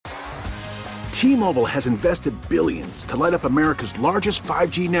T-Mobile has invested billions to light up America's largest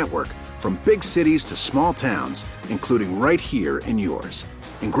 5G network, from big cities to small towns, including right here in yours.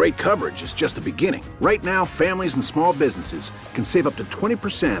 And great coverage is just the beginning. Right now, families and small businesses can save up to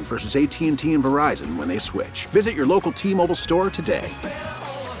 20% versus AT&T and Verizon when they switch. Visit your local T-Mobile store today.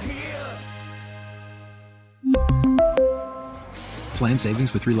 Plan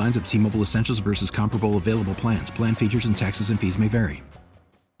savings with 3 lines of T-Mobile Essentials versus comparable available plans. Plan features and taxes and fees may vary.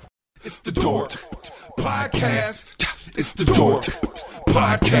 It's the Dork Podcast. It's the Dork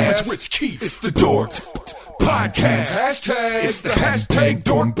Podcast. Rich Keefe. It's the Dork Podcast. Hashtag. It's the hashtag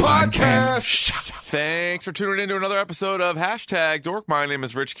Dork Podcast. Thanks for tuning in to another episode of Hashtag Dork. My name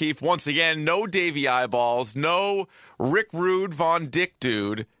is Rich Keefe. Once again, no Davey Eyeballs, no Rick Rude Von Dick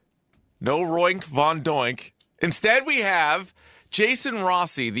Dude, no Roink Von Doink. Instead, we have Jason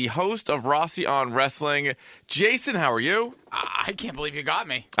Rossi, the host of Rossi on Wrestling. Jason, how are you? I can't believe you got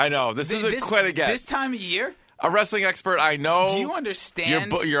me. I know. This is quite a get. This time of year? A wrestling expert, I know. Do you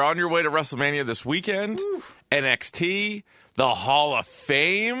understand? You're on your way to WrestleMania this weekend. Oof. NXT, the Hall of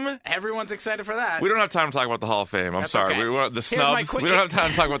Fame. Everyone's excited for that. We don't have time to talk about the Hall of Fame. I'm sorry. Okay. The snubs. We don't have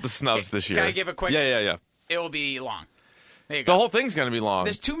time to talk about the snubs this year. Can I give a quick? Yeah. It will be long. There you The go. whole thing's going to be long.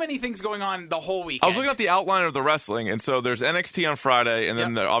 There's too many things going on the whole weekend. I was looking at the outline of the wrestling, and so there's NXT on Friday, and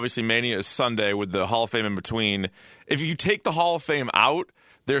then obviously Mania is Sunday with the Hall of Fame in between. If you take the Hall of Fame out,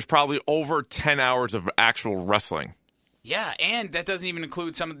 there's probably over 10 hours of actual wrestling. Yeah, and that doesn't even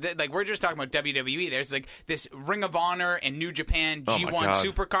include some of the, like, we're just talking about WWE. There's like this Ring of Honor and New Japan G1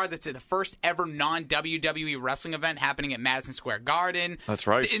 Supercard that's the first ever non-WWE wrestling event happening at Madison Square Garden. That's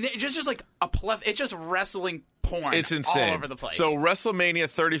right. And it's just like it's just wrestling porn. It's insane. All over the place. So WrestleMania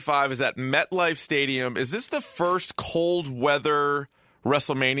 35 is at MetLife Stadium. Is this the first cold weather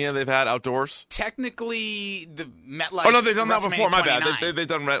WrestleMania they've had outdoors? Technically, the MetLife. Oh no, they've done that before. My bad. 29. They've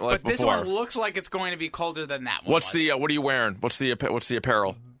done MetLife before. But this one looks like it's going to be colder than that one. What are you wearing? What's the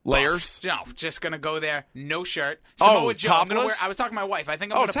apparel? Layers? No, just gonna go there. No shirt. Samoa Joe. Topless? I was talking to my wife. I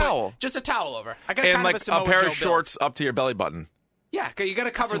think I'm gonna towel. put just a towel over. I got and kind like of a Samoa pair Joe of shorts up to your belly button. Yeah, you got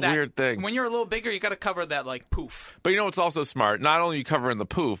to cover That's a weird thing. When you're a little bigger, you got to cover that like poof. But you know what's also smart? Not only are you covering the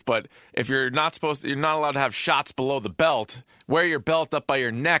poof, but if you're not allowed to have shots below the belt, wear your belt up by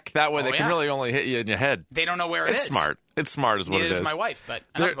your neck. That way they can really only hit you in your head. They don't know where it is. It's smart. It's smart is what it is. It is my wife, but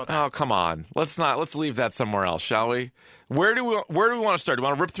enough about that. Oh, come on. Let's leave that somewhere else, shall we? Where do we want to start? Do you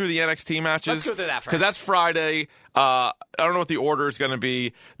want to rip through the NXT matches? Let's go through that first. Because that's Friday. I don't know what the order is going to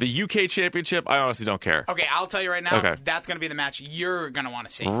be. The UK Championship, I honestly don't care. Okay, I'll tell you right now. Okay. That's going to be the match you're going to want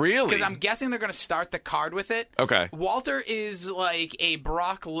to see. Really? Because I'm guessing they're going to start the card with it. Okay. Walter is like a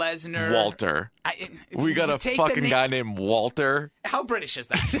Brock Lesnar. Walter. We got a fucking guy named Walter. How British is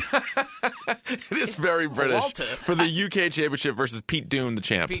that? It is very British. Walter. For the UK Championship versus Pete Dunne, the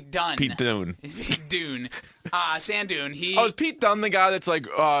champ. Pete Dunne. Pete Dunne. Pete Dunne. Sandoon. Is Pete Dunne the guy that's like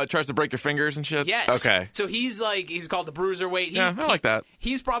tries to break your fingers and shit? Yes. Okay. So he's called the Bruiserweight. I like that.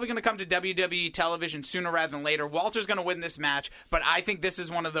 He's probably going to come to WWE television sooner rather than later. Walter's going to win this match, but I think this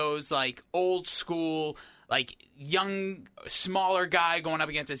is one of those like old school, like young, smaller guy going up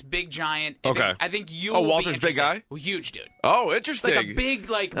against this big giant. I think you. Oh, Walter's big guy. Well, huge dude. Oh, interesting. Like a big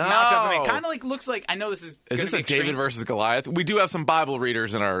matchup. Kind of like looks like. I know this is. Is this a David versus Goliath? We do have some Bible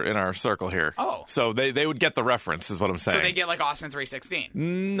readers in our circle here. Oh, so they would get the reference, is what I'm saying. So they get like Austin 3:16.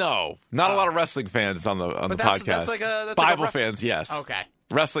 No, not a lot of wrestling fans on the podcast. That's like a Bible fans, yes. Okay.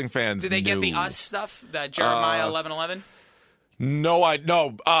 Wrestling fans. Did they get the Us stuff? The Jeremiah 11:11. No,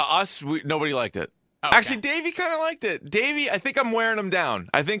 Us. Nobody liked it. Okay. Actually, Davey kind of liked it. Davey, I think I'm wearing him down.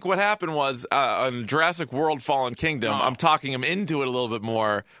 I think what happened was on Jurassic World Fallen Kingdom, I'm talking him into it a little bit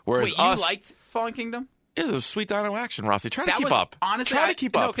more, whereas Wait, you liked Fallen Kingdom? Yeah, it was sweet dino action, Rossi. Try to keep up. Honestly, try to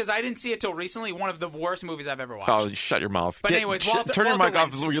keep up. No, because I didn't see it till recently. One of the worst movies I've ever watched. Oh, shut your mouth. But anyways, turn your mic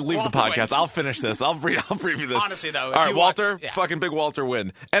off. You leave Walter the podcast. wins. I'll finish this. I'll preview this. Honestly, though. All right, Walter. Fucking big Walter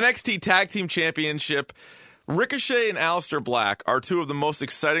win. NXT Tag Team Championship. Ricochet and Aleister Black are two of the most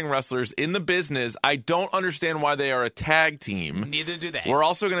exciting wrestlers in the business. I don't understand why they are a tag team. Neither do they. We're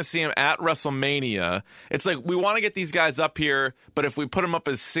also going to see them at WrestleMania. It's like we want to get these guys up here, but if we put them up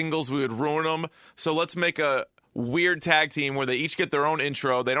as singles, we would ruin them. So let's make a weird tag team where they each get their own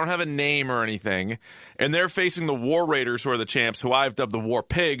intro. They don't have a name or anything. And they're facing the War Raiders, who are the champs, who I've dubbed the War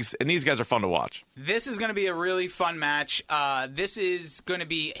Pigs. And these guys are fun to watch. This is going to be a really fun match. This is going to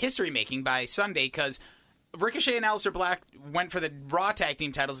be history-making by Sunday because Ricochet and Aleister Black went for the Raw Tag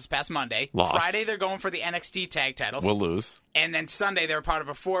Team titles this past Monday. Lost. Friday, they're going for the NXT Tag titles. We'll lose. And then Sunday, they're part of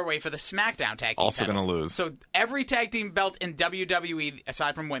a four-way for the SmackDown Tag Team also titles. Also going to lose. So every tag team belt in WWE,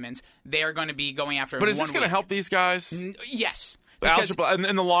 aside from women's, they are going to be going after But in is this one going to week. help these guys? Yes. Aleister Black,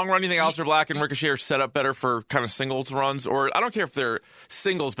 in the long run, you think Aleister Black and Ricochet are set up better for kind of singles runs? Or I don't care if they're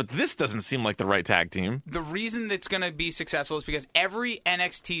singles, but this doesn't seem like the right tag team. The reason that's going to be successful is because every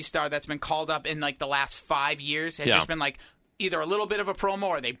NXT star that's been called up in like the last 5 years has just been like either a little bit of a promo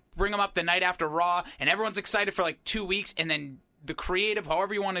or they bring them up the night after Raw and everyone's excited for like 2 weeks, and then the creative,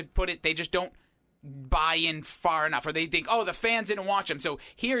 however you want to put it, they just don't buy in far enough, or they think, oh, the fans didn't watch them. So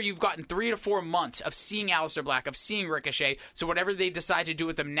here you've gotten 3 to 4 months of seeing Aleister Black, of seeing Ricochet, so whatever they decide to do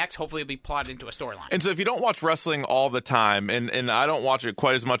with them next, hopefully it'll be plotted into a storyline. And so if you don't watch wrestling all the time, and I don't watch it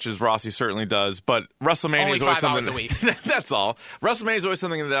quite as much as Rossi certainly does, but WrestleMania only is always 5 hours something a week. That's all. WrestleMania is always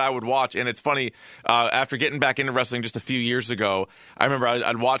something that I would watch, and it's funny, after getting back into wrestling just a few years ago, I remember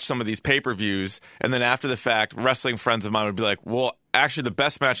I'd watch some of these pay-per-views, and then after the fact, wrestling friends of mine would be like, well, actually, the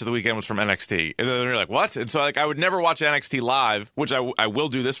best match of the weekend was from NXT. And then they're like, what? And so, like, I would never watch NXT live, which I will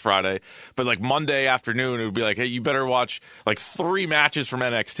do this Friday. But, like, Monday afternoon, it would be like, hey, you better watch, like, 3 matches from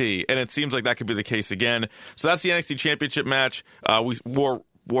NXT. And it seems like that could be the case again. So that's the NXT Championship match. War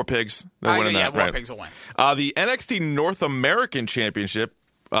Pigs. They're winning that, War right? Pigs will win. The NXT North American Championship.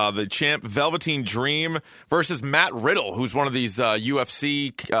 The champ, Velveteen Dream, versus Matt Riddle, who's one of these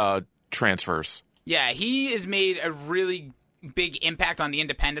UFC transfers. Yeah, he has made a really big impact on the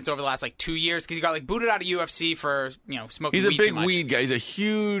independents over the last like 2 years because he got like booted out of UFC for smoking He's a weed big too much. weed guy. He's a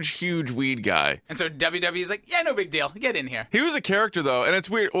huge weed guy. And so WWE's like, yeah, no big deal. Get in here. He was a character though, and it's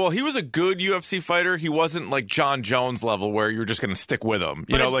weird. Well, he was a good UFC fighter. He wasn't like John Jones level where you're just going to stick with him.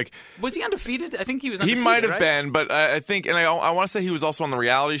 Was he undefeated? I think he was undefeated. He might have right? been, but I think, and I want to say he was also on the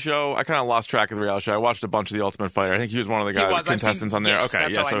reality show. I kind of lost track of the reality show. I watched a bunch of The Ultimate Fighter. I think he was one of the contestants on there. Yes, okay,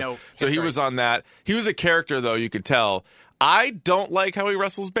 that's yeah. how I know So he was on that. He was a character though. You could tell. I don't like how he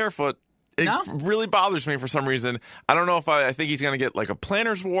wrestles barefoot. It really bothers me for some reason. I don't know if I think he's going to get like a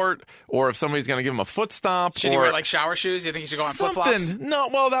plantar's wart or if somebody's going to give him a foot stomp. Should he wear like shower shoes? You think he should go on flip-flops? No,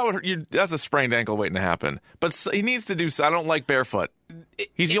 well, that's a sprained ankle waiting to happen. But he needs to do I don't like barefoot.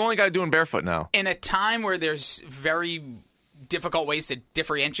 He's the only guy doing barefoot now. In a time where there's very difficult ways to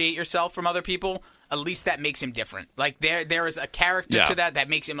differentiate yourself from other people, at least that makes him different. Like there is a character to that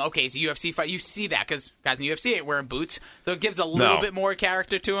makes him okay. He's a UFC fighter. You see that because guys in the UFC ain't wearing boots, so it gives a little bit more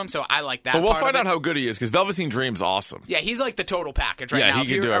character to him. So I like that. But we'll find out how good he is because Velveteen Dream's awesome. Yeah, he's like the total package right now. He if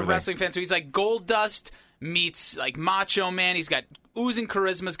can you're do a everything. wrestling fan, so he's like Goldust meets like Macho Man. He's got oozing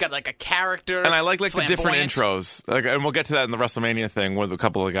charisma. He's got like a character, and I like the different flamboyant. intros. Like, and we'll get to that in the WrestleMania thing with a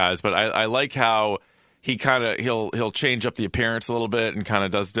couple of guys. But I like how. He kind of he'll change up the appearance a little bit and kind of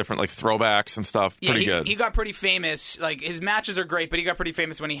does different like throwbacks and stuff. Pretty good. He got pretty famous. Like his matches are great, but he got pretty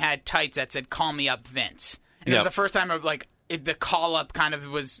famous when he had tights that said "Call me up, Vince." And it was the first time of like the call up kind of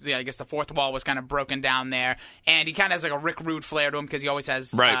was. I guess the fourth wall was kind of broken down there, and he kind of has like a Rick Rude flair to him because he always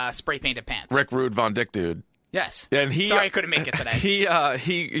has spray painted pants. Rick Rude, Von Dick dude. Yes. And sorry I couldn't make it today.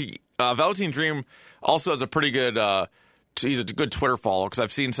 He Velveteen Dream also has a pretty good. He's a good Twitter follow because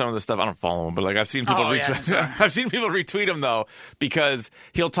I've seen some of the stuff. I don't follow him, but like I've seen people retweet. Yeah, I've seen people retweet him though because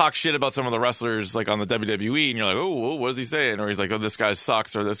he'll talk shit about some of the wrestlers like on the WWE, and you're like, oh, what is he saying? Or he's like, oh, this guy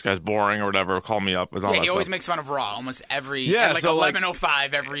sucks, or this guy's boring, or whatever. Call me up. And all that he always stuff. makes fun of Raw almost every at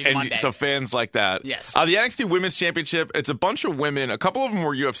 11:05 every Monday. So fans like that. Yes. The NXT Women's Championship. It's a bunch of women. A couple of them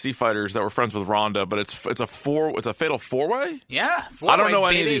were UFC fighters that were friends with Ronda, but it's a fatal 4-way. Yeah, I don't know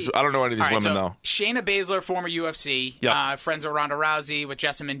any of these. I don't know any of these women though. Shayna Baszler, former UFC, friends with Ronda Rousey, with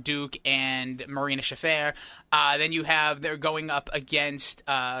Jessamine Duke and Marina Shafir. Then you have they're going up against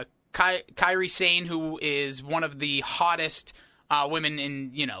Kairi Sane, who is one of the hottest women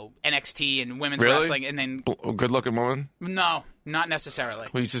in NXT and women's wrestling. And then good looking woman. No, not necessarily.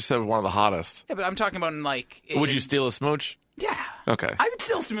 Well, you just said one of the hottest. Yeah, but I'm talking about Would you steal a smooch? Yeah. Okay. I would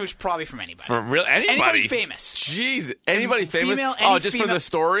still smooch probably from anybody. From real anybody? Anybody famous. Jeez. Anybody famous? Female, just for the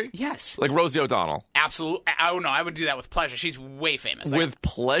story? Yes. Like Rosie O'Donnell? Absolutely. Oh, no, I would do that with pleasure. She's way famous. With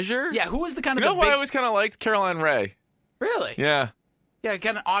pleasure? Yeah, who was the kind of who I always kind of liked? Caroline Ray. Really? Yeah. Yeah,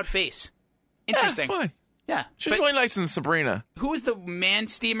 got an odd face. Interesting. Yeah, it's fine. Yeah. She's really nice in Sabrina. Who was the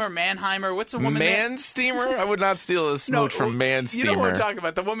Mannheimer? What's the woman? Man-steamer? I would not steal a smooch from Man-steamer. You know what I'm talking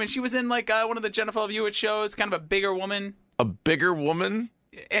about. The woman, she was in like one of the Jennifer Love Hewitt shows, kind of a bigger woman. A bigger woman?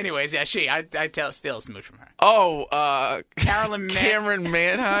 Anyways, yeah, I steal a smooch from her. Oh, Cameron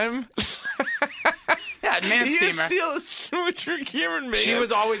Mannheim? Yeah, Man-steamer. You steal a smooch from Cameron Mannheim? She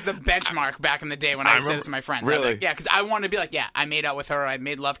was always the benchmark back in the day when I would say this to my friends. Really? Yeah, because I wanted to be like, yeah, I made out with her, I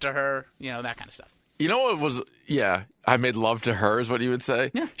made love to her, that kind of stuff. You know what was? Yeah, I made love to her is what you would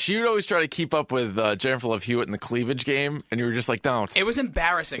say. Yeah. She would always try to keep up with Jennifer Love Hewitt in the cleavage game, and you were just like, don't. It was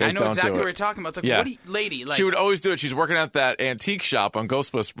embarrassing. Yeah, I know don't exactly do what it. you're talking about. It's like, Yeah. what are you, lady? Like, She would always do it. She's working at that antique shop on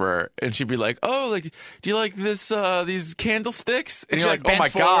Ghost Whisperer, and she'd be like, "Oh, like, do you like this? These candlesticks?" And And you're she, like, like, "Oh my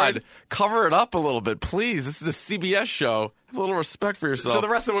bent forward. god, cover it up a little bit, please. This is a CBS show. Have a little respect for yourself." So the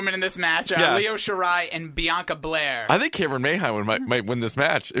rest of the women in this match are Yeah. Leo Shirai and Bianca Belair. I think Cameron Mayheim might win this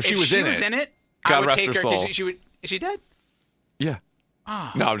match if she was in it. I God would rest take her her soul. because she would. Is she dead? Yeah.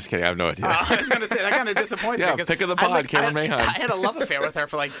 No, I'm just kidding. I have no idea. I was going to say that kind of disappoints Yeah, me. 'cause pick of the I pod, Cameron Mayheim. I had a love affair with her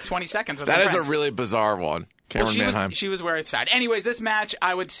for like 20 seconds. With That some is friends. a really bizarre one. Cameron Well, Mayheim. she was where it's side. Anyways, this match,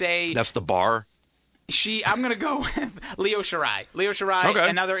 I would say That's the bar. I'm going to go with Leo Shirai. Leo Shirai, Okay.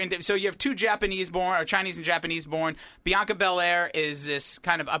 another. So you have two Japanese-born, or Chinese and Japanese-born. Bianca Belair is this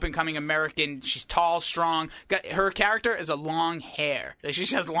kind of up-and-coming American. She's tall, strong. Her character is a long hair. Like, she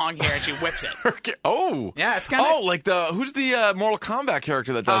just has long hair and she whips it. Oh. Yeah, it's kinda- Oh, like who's the Mortal Kombat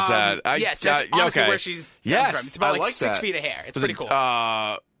character that does that? Yes, that's honestly okay. where she's Yes, from. It's about I like 6 that. feet of hair. It's Was pretty it, cool.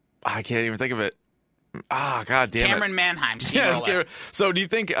 I can't even think of it. God damn Cameron it. Manheim, Yeah, steamroller. it's Cameron. So do you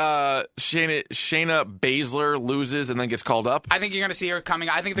think Shayna Baszler loses and then gets called up? I think you're going to see her coming.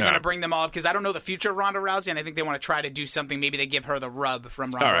 I think they're Yeah. going to bring them all up because I don't know the future of Ronda Rousey, and I think they want to try to do something. Maybe they give her the rub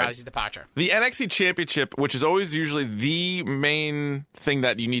from Ronda All right. Rousey's departure. The NXT Championship, which is always usually the main thing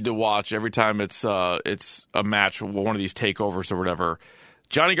that you need to watch every time it's a match, one of these takeovers or whatever.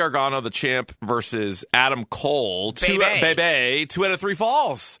 Johnny Gargano, the champ, versus Adam Cole. Baby. 2 out of 3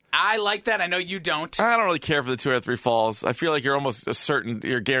 falls. I like that. I know you don't. I don't really care for the 2 out of 3 falls. I feel like you're almost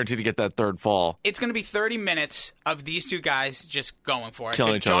you're guaranteed to get that third fall. It's going to be 30 minutes of these two guys just going for it.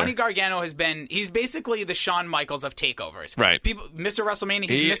 Killing 'Cause each other. Johnny Gargano he's basically the Shawn Michaels of takeovers. Right. Mr. WrestleMania,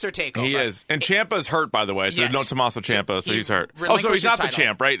 he's Mr. Takeover. He is. And Ciampa's hurt, by the way, so Yes. there's no Tommaso Ciampa, so He he's hurt. So relinquished he's not his the title.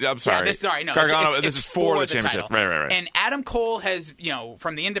 champ, right? I'm sorry. Yeah, no, Gargano, it's this is for the championship. title. Right. And Adam Cole has,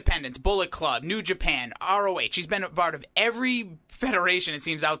 from the Independents, Bullet Club, New Japan, ROH. He's been a part of every federation, it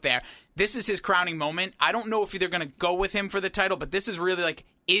seems, out there. This is his crowning moment. I don't know if they're going to go with him for the title, but this is really like,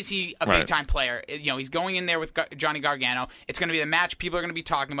 is he a big-time player? He's going in there with Johnny Gargano. It's going to be the match people are going to be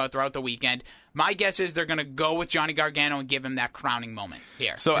talking about throughout the weekend. My guess is they're going to go with Johnny Gargano and give him that crowning moment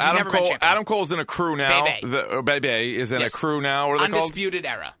here. So 'Cause he's never been champion. Adam Cole's in a crew now. Bebe. Bebe is in Yes. a crew now. What are they Undisputed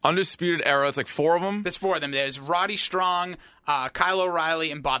Era. called? Undisputed Era. It's like 4 of them. There's 4 of them. There's Roddy Strong, Kyle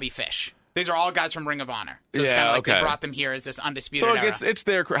O'Reilly, and Bobby Fish. These are all guys from Ring of Honor. So it's Yeah, kind of like okay. they brought them here as this Undisputed So Era. it's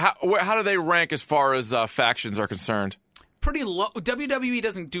their crew. How do they rank as far as factions are concerned? Pretty low. WWE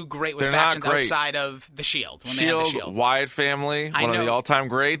doesn't do great with They're not factions great. outside of the Shield. When they have the Shield. Wyatt family, I one of know, the all-time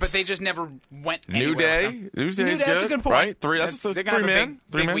greats. But they just never went New anywhere Day. with them. New Day's Day, that's a good point. right? That's They're 3 gonna have a man.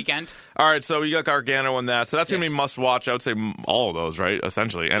 big weekend. All right, so you got Gargano in that. So that's going to Yes. be must-watch. I would say all of those, right?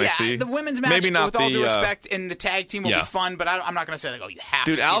 Essentially, NXT. Yeah, the women's match, Maybe not with all the, due respect, in the tag team will yeah. be fun, but I'm not going to say, like, oh, you have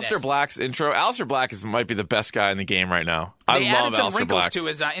Dude, to see Aleister this. Black's intro. Aleister Black might be the best guy in the game right now. They I love added some Aleister wrinkles Black. to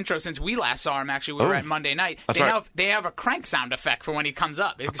his intro since we last saw him. Actually, we were at Monday night. That's right. They have a crank sound effect for when he comes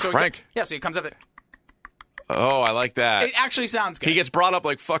up. Crank? So he comes up. Oh, I like that. It actually sounds good. He gets brought up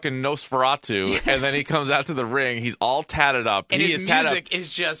like fucking Nosferatu, and then he comes out to the ring. He's all tatted up. and he his is tatted up. music is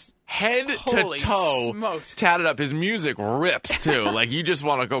just Head holy to toe, smokes. tatted up. His music rips too. Like you just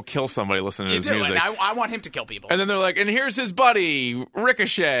want to go kill somebody listening to You his do, music. and I want him to kill people. And then they're like, and here's his buddy,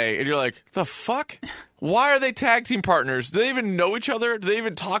 Ricochet. And you're like, the fuck? Why are they tag team partners? Do they even know each other? Do they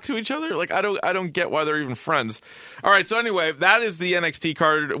even talk to each other? Like, I don't get why they're even friends. All right, so anyway, that is the NXT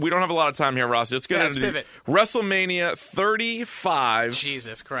card. We don't have a lot of time here, Ross. Let's get Let's into pivot. WrestleMania 35.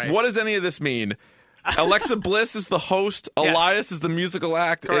 Jesus Christ. What does any of this mean? Alexa Bliss is the host, Yes. Elias is the musical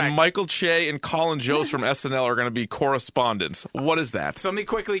act, Correct. and Michael Che and Colin Jost from SNL are going to be correspondents. What is that? So let me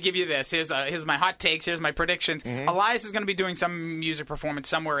quickly give you this. Here's my hot takes. Here's my predictions. Mm-hmm. Elias is going to be doing some music performance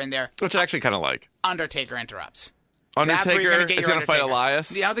somewhere in there. Which I actually kind of like. Undertaker interrupts. That's where Undertaker you're gonna get is your going to fight Undertaker.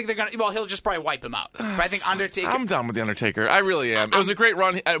 Elias? Yeah, I don't think they're going to. Well, he'll just probably wipe him out. But I think Undertaker. I'm done with the Undertaker. I really am. It was a great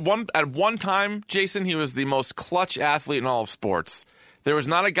run. At one time, Jason, he was the most clutch athlete in all of sports. There was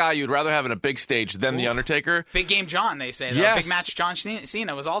not a guy you'd rather have in a big stage than the Undertaker. Big Game John, they say. Though. Yes. Big Match John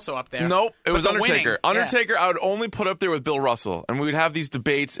Cena was also up there. Nope, it But was the Undertaker. winning- yeah. Undertaker, I would only put up there with Bill Russell, and we would have these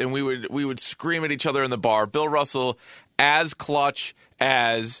debates, and we would scream at each other in the bar. Bill Russell as clutch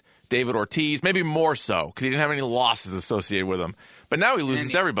as David Ortiz, maybe more so because he didn't have any losses associated with him. But now he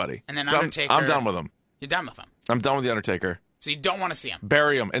loses to everybody. And then So Undertaker. I'm done with him. You're done with him. I'm done with the Undertaker. So you don't want to see him.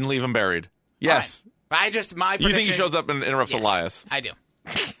 Bury him and leave him buried. Yes. All right. My You think he prediction shows is- up and interrupts Yes, Elias? I do.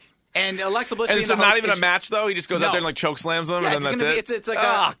 And Alexa Bliss And being so the not host even a is- match, though? He just goes No. out there and like choke slams him, Yeah, and then it's that's gonna it? be- it's like a-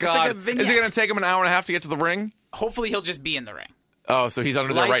 oh, it's like God. a vignette. Is it going to take him an hour and a half to get to the ring? Hopefully he'll just be in the ring. Oh, so he's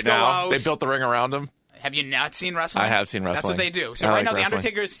under there Lights right go now? out. They built the ring around him? Have you not seen wrestling? I have seen wrestling. That's what they do. So I right like now, wrestling. The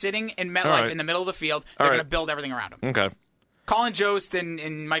Undertaker is sitting in MetLife right. in the middle of the field. They're All going right. to build everything around him. Okay. Colin Jost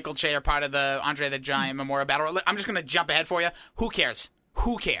and Michael Che are part of the Andre the Giant Memorial Battle Royal. I'm just going to jump ahead for you. Who cares?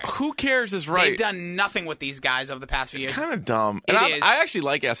 Who cares? Who cares is right. They've done nothing with these guys over the past few years. Kind of dumb. It And is. I actually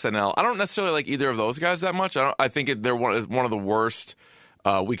like SNL. I don't necessarily like either of those guys that much. I think they're one of the worst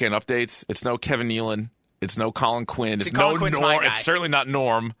weekend updates. It's no Kevin Nealon. It's no Colin Quinn. See, It's Colin no Quinn's Norm. my guy. It's certainly not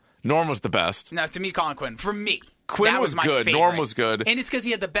Norm. Norm was the best. No, to me, Colin Quinn. For me, Quinn that was my good. favorite. Norm was good. And it's because he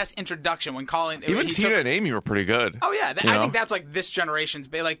had the best introduction when Colin. Even he Tina took, and Amy were pretty good. Oh yeah, You I know? think that's like this generation's.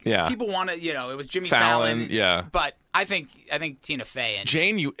 Like Yeah. people want to, it was Jimmy Fallon, Fallon. yeah. But I think Tina Fey and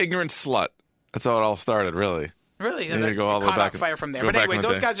Jane, you ignorant slut. That's how it all started, really. really Yeah, they go all the way caught back- on fire from there. go But back anyways, in the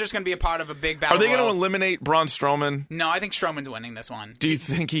those day. guys are just going to be a part of a big battle. Are they going to royal. eliminate Braun Strowman? No, I think Strowman's winning this one. Do you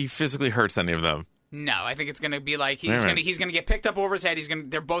think he physically hurts any of them? No, I think it's going to be like he's All right. going to get picked up over his head.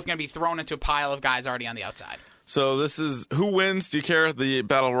 They're both going to be thrown into a pile of guys already on the outside. So this is who wins? Do you care? The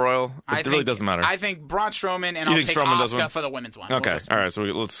battle royal? It really doesn't matter. I think Braun Strowman, and You I'll think take Strowman does Asuka win? for the women's one. Okay, all right. So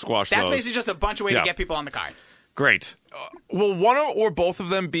let's squash That's those. basically just a bunch of way Yeah. to get people on the card. Great. Will one or both of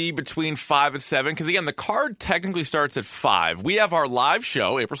them be between 5 and 7? Because again, the card technically starts at 5. We have our live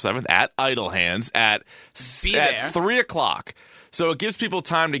show April 7th at Idle Hands at Be there. 3:00. So it gives people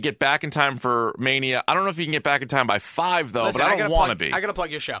time to get back in time for Mania. I don't know if you can get back in time by 5 though, Listen, but I gotta don't want to plug- be. I got to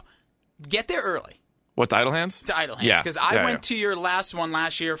plug your show. Get there early What's Idle Hands? to Idle Hands Yeah. because I Yeah, went yeah. to your last one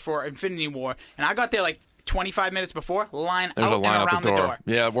last year for Infinity War, and I got there like 25 minutes before, line There's out a line and out the around the door. door.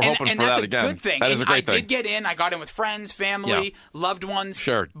 Yeah, we're hoping and for that's that again. a good thing. That is a And great I thing. did get in. I got in with friends, family, loved ones.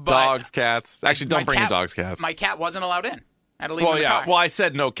 Sure. but Dogs, cats. Actually, don't my bring your cat- dogs, cats. My cat wasn't allowed in. I had to leave Well, him in the yeah. car. Well, I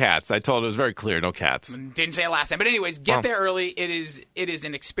said no cats. I told it was very clear, no cats. Didn't say it last time, but anyways, get Well. there early. It is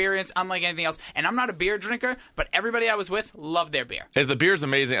an experience unlike anything else. And I'm not a beer drinker, but everybody I was with loved their beer. The beer's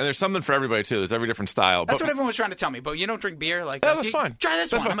amazing, and there's something for everybody too. There's every different style. That's but, what everyone was trying to tell me. But you don't drink beer, like Yeah, that's fine. Try this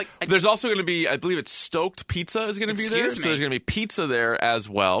That's one. fine. I'm like, there's also going to be, I believe it's stoked pizza is going to be there. Excuse So there's me. going to be pizza there as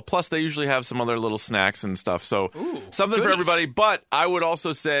well. Plus, they usually have some other little snacks and stuff. So something for goodies. everybody. But I would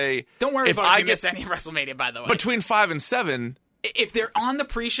also say, don't worry about if you get miss any WrestleMania. By the way, between 5 and 7. if they're on the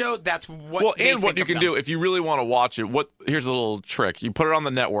pre-show, that's what. Well, they and what think you of can them. do if you really want to watch it. Here's a little trick: you put it on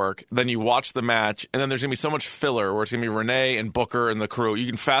the network, then you watch the match, and then there's gonna be so much filler where it's gonna be Renee and Booker and the crew. You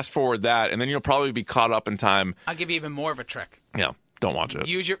can fast forward that, and then you'll probably be caught up in time. I'll give you even more of a trick. Yeah, don't watch it. Don't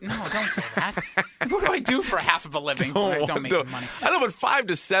do that. What do I do for half of a living? I don't make money. I know, but 5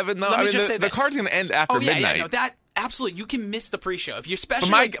 to 7 though. Let I me mean, just the, say the this. card's gonna end after Oh yeah, midnight. yeah, no, that absolutely. You can miss the pre-show if you're But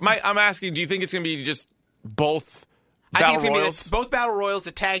special. I'm asking, do you think it's gonna be just both I think battle it's gonna royals? be both battle royals,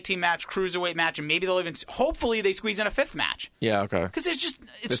 a tag team match, cruiserweight match, and maybe they'll even hopefully they squeeze in a 5th match. Yeah, okay. Because it's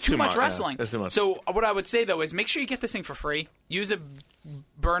It's too too much much, yeah. wrestling. It's too much. So what I would say though is make sure you get this thing for free. Use a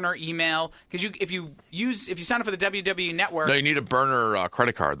burner email because if you sign up for the WWE Network. No, you need a burner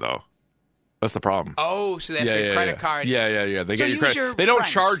credit card though. That's the problem. Oh, so that's your credit card. Yeah. They So get your use credit. your They don't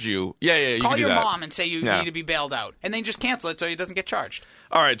friends. charge you. Yeah. You Call can do your that. mom and say you Yeah. need to be bailed out, and then just cancel it so it doesn't get charged.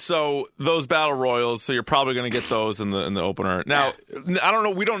 All right, so those battle royals. So you're probably going to get those in the opener. Now, I don't know.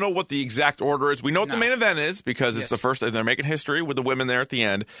 We don't know what the exact order is. We know what the main event is because it's Yes. the first. They're making history with the women there at the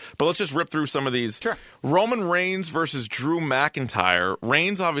end. But let's just rip through some of these. Sure. Roman Reigns versus Drew McIntyre.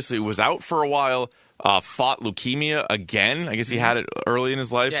 Reigns obviously was out for a while. Fought leukemia again. I guess he had it early in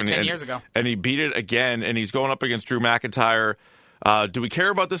his life. Yeah, 10 years ago. And he beat it again, and he's going up against Drew McIntyre. Do we care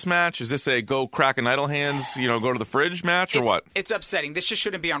about this match? Is this a go crack an idle hands, go to the fridge match, or what? It's upsetting. This just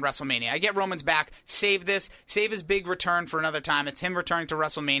shouldn't be on WrestleMania. I get Roman's back. Save this. Save his big return for another time. It's him returning to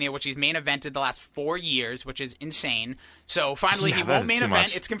WrestleMania, which he's main evented the last 4 years, which is insane. So finally, Yeah, he that won't is main too event.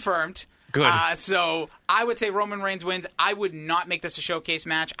 much. It's confirmed. Good. So I would say Roman Reigns wins. I would not make this a showcase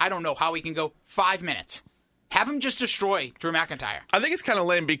match. I don't know how he can go 5 minutes. Have him just destroy Drew McIntyre. I think it's kind of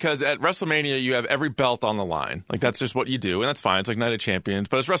lame because at WrestleMania you have every belt on the line. Like that's just what you do, and that's fine. It's like Night of Champions,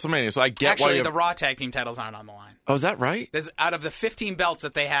 but it's WrestleMania, so I get why Actually, you the have... Raw tag team titles aren't on the line. Oh, is that right? There's out of the 15 belts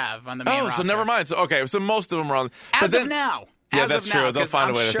that they have on the main Oh, roster. so never mind. So okay, so most of them are on. but As then, of now. Yeah, As that's of true. now, They'll 'cause find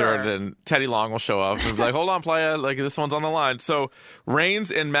I'm a way to throw it sure- in. Teddy Long will show up and be like, "Hold on, playa, like this one's on the line." So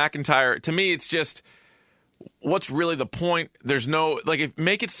Reigns and McIntyre, to me, it's just what's really the point? There's no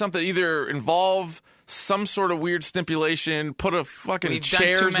make it something either involve some sort of weird stipulation, put a fucking We've done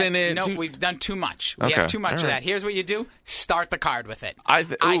chairs too many, in it. No, do- we've done too much. We Okay, have too much of all right. that. Here's what you do: start the card with it. I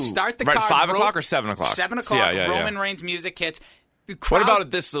start the right, card 5 o'clock or 7 o'clock? 7 o'clock. Yeah. Roman Reigns music hits. The What crowd-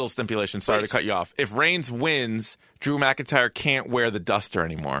 about this little stipulation? Sorry Please. to cut you off. If Reigns wins, Drew McIntyre can't wear the duster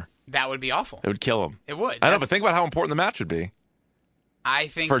anymore. That would be awful. It would kill him. It would. I know, That's- but think about how important the match would be. I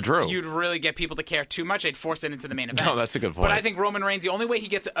think for Drew. You'd really get people to care too much. They'd force it into the main event. No, that's a good point. But I think Roman Reigns, the only way he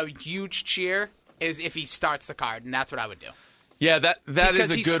gets a huge cheer is if he starts the card, and that's what I would do. Yeah, that Because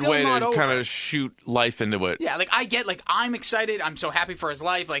is a he's good still way not to over. kind of shoot life into it. Yeah, like I get, like I'm excited. I'm so happy for his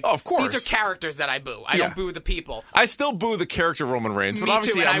life. Like, Oh, of course. these are characters that I boo. I Yeah. don't boo the people. I still boo the character Roman Reigns, but Me too,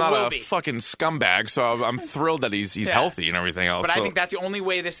 obviously and I'm I not will a be. fucking scumbag, so I'm thrilled that he's healthy and everything else. But I So- think that's the only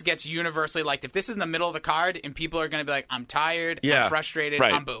way this gets universally liked. If this is in the middle of the card and people are going to be like, I'm tired, yeah, I'm frustrated,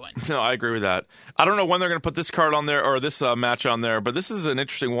 right. I'm booing. No, I agree with that. I don't know when they're going to put this card on there or this match on there, but this is an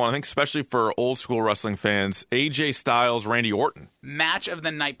interesting one. I think especially for old school wrestling fans. AJ Styles, Randy Orton. Match of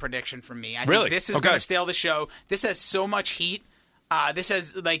the night prediction from me. I Really? think this is Okay. going to steal the show. This has so much heat. This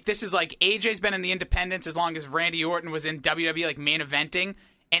is like AJ's been in the independents as long as Randy Orton was in WWE, like main eventing,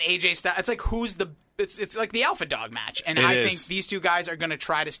 and AJ Styles. It's like it's like the alpha dog match, and I think these two guys are going to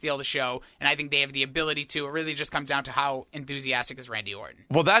try to steal the show, and I think they have the ability to. It really just comes down to how enthusiastic is Randy Orton.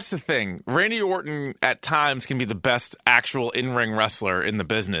 Well, that's the thing. Randy Orton at times can be the best actual in-ring wrestler in the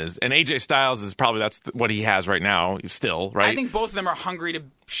business, and AJ Styles is probably that's what he has right now still, right? I think both of them are hungry to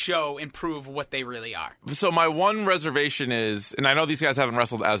show and prove what they really are. So my one reservation is, and I know these guys haven't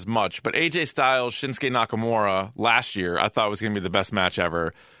wrestled as much, but AJ Styles, Shinsuke Nakamura last year, I thought was going to be the best match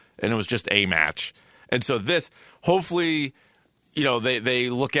ever, and it was just a match. And so this, hopefully, you know, they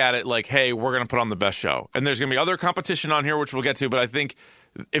look at it like, hey, we're going to put on the best show. And there's going to be other competition on here, which we'll get to, but I think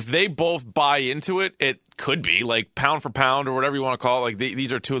if they both buy into it, it could be like pound for pound or whatever you want to call it. Like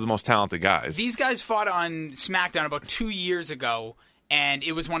these are two of the most talented guys. These guys fought on SmackDown about 2 years ago, and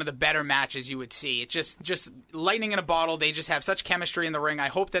it was one of the better matches you would see. It's just lightning in a bottle. They just have such chemistry in the ring. I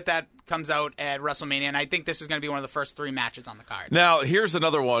hope that comes out at WrestleMania, and I think this is going to be one of the first 3 matches on the card. Now, here's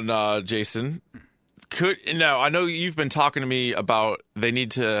another one, Jason. I know you've been talking to me about they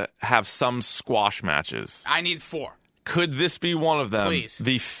need to have some squash matches. I need 4. Could this be one of them? Please.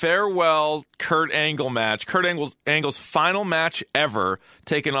 The farewell Kurt Angle match. Kurt Angle's final match ever,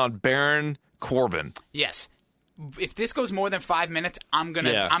 taking on Baron Corbin. Yes. If this goes more than 5 minutes, I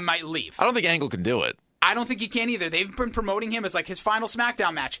might leave. I don't think Angle can do it. I don't think he can either. They've been promoting him as like his final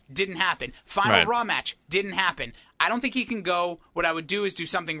SmackDown match. Didn't happen. Final Raw match. Didn't happen. I don't think he can go. What I would do is do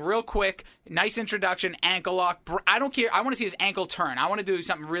something real quick, nice introduction, ankle lock. I don't care. I want to see his ankle turn. I want to do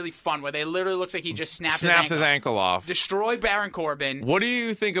something really fun where they literally looks like he just snaps his ankle off. Destroy Baron Corbin. What do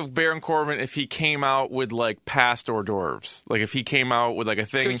you think of Baron Corbin if he came out with like past hors d'oeuvres? Like if he came out with like a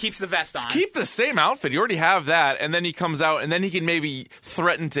thing. So he keeps the vest on. Just keep the same outfit. You already have that, and then he comes out, and then he can maybe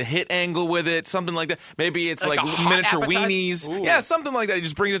threaten to hit Angle with it, something like that. Maybe it's Like like a hot miniature appetizer? weenies. Ooh. Yeah, something like that. He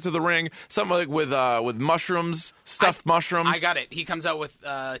just brings it to the ring. Something like with mushrooms, stuffed mushrooms. I got it. He comes out with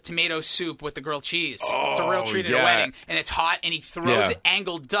tomato soup with the grilled cheese. It's a real treat at yeah. a wedding, and it's hot. And he throws it,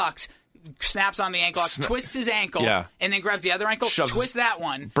 Angle ducks, snaps on the ankle, twists his ankle, and then grabs the other ankle, twists that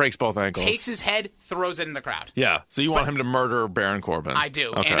one, breaks both ankles, takes his head, throws it in the crowd. Yeah. So you want him to murder Baron Corbin? I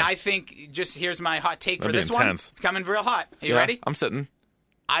do, Okay. and I think here's my hot take That'd for be this intense. one. It's coming real hot. Are you ready? I'm sitting.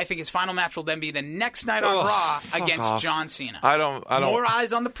 I think his final match will then be the next night on Raw against off. John Cena. I don't. More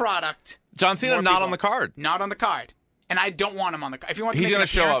eyes on the product. John Cena more not people. on the card. Not on the card. And I don't want him on the card. If he wants to He's make going an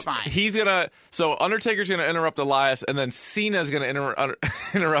to show appearance, up. fine. He's going to. So Undertaker's going to interrupt Elias, and then Cena's going to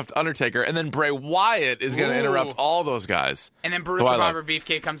interrupt Undertaker, and then Bray Wyatt is going to interrupt all those guys. And then Brutus Who I Survivor love.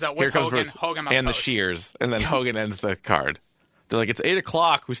 Beefcake comes out Here with comes Hogan. Bruce Hogan must and the post. Shears, and then Hogan ends the card. They're like, it's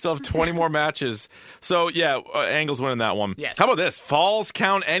 8:00. We still have 20 more matches. So, yeah, Angle's winning that one. Yes. How about this? Falls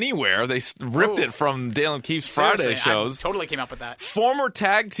Count Anywhere. They ripped it from Dale and Keefe's Friday Seriously, shows. I totally came up with that. Former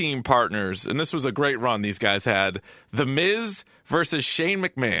tag team partners, and this was a great run these guys had, The Miz versus Shane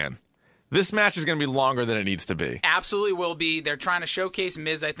McMahon. This match is going to be longer than it needs to be. Absolutely will be. They're trying to showcase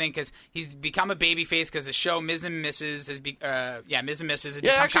Miz, I think, because he's become a babyface because the show Miz and Mrs. has become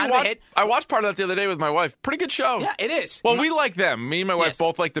kind of a hit. I watched part of that the other day with my wife. Pretty good show. Yeah, it is. Well, we like them. Me and my wife Yes.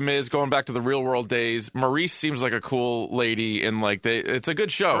 both like The Miz, going back to the real world days. Maurice seems like a cool lady, and like it's a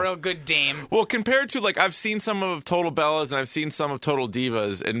good show. A real good dame. Well, compared to like I've seen some of Total Bellas and I've seen some of Total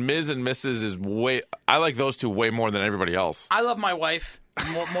Divas, and Miz and Mrs. is way. I like those two way more than everybody else. I love my wife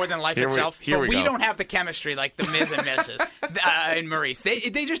more than life Here itself. we But we go. don't have the chemistry like the Miz and Mrs. And Maurice.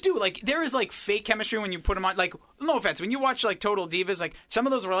 They just do. Like there is like fake chemistry when you put them on. Like no offense, when you watch like Total Divas, like some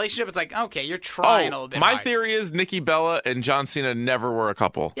of those relationships, it's like okay, you're trying a little bit. My hard. theory is Nikki Bella and John Cena never were a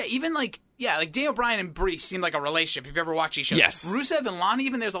couple. Yeah, even like. Yeah, like Daniel Bryan and Bree seem like a relationship. If you've ever watched these shows, Yes. Rusev and Lana,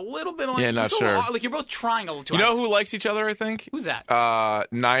 even there's a little bit of like, Yeah, not it's a sure. little- like you're both trying a little too You know hard. who likes each other? I think. Who's that?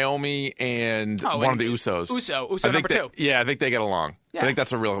 Naomi and one of the Usos. Uso I think number they- 2. Yeah, I think they get along. Yeah. I think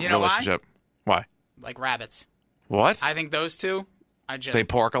that's a real You know why? relationship. Why? Like rabbits. What? I think those two They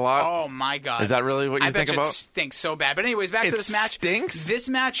pork a lot? Oh, my God. Is that really what you think about? I bet it stinks so bad. But anyways, back to this match. Stinks? This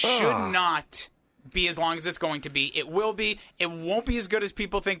match should not be as long as it's going to be. It will be. It won't be as good as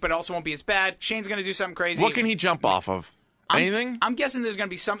people think, but it also won't be as bad. Shane's going to do something crazy. What can he jump off of? Anything? I'm guessing there's going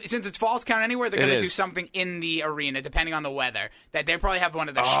to be some. Since it's Falls Count Anywhere, they're going to do something in the arena, depending on the weather. That they probably have one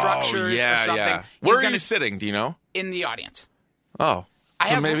of their structures or something. Yeah. Where are you sitting? Do you know? In the audience. Oh.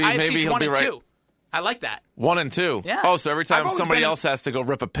 Maybe seats he'll 1 be and 2. I like that. 1 and 2. Yeah. Oh, so every time somebody else has to go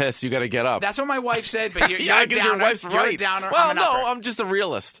rip a piss, you got to get up. That's what my wife said, but you're yeah, a downer. your wife's right. You're a downer. Well, I'm an upper. I'm just a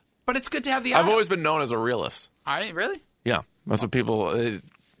realist. But it's good to have the I've always been known as a realist. All right, really? Yeah. That's what people,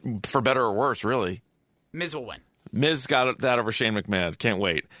 for better or worse, really. Miz will win. Miz got that over Shane McMahon. Can't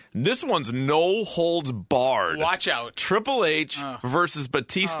wait. This one's no holds barred. Watch out. Triple H versus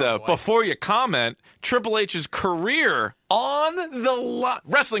Batista. Before you comment, Triple H's career on the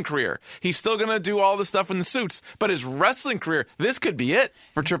wrestling career. He's still going to do all the stuff in the suits, but his wrestling career, this could be it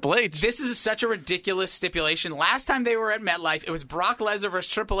for Triple H. This is such a ridiculous stipulation. Last time they were at MetLife, it was Brock Lesnar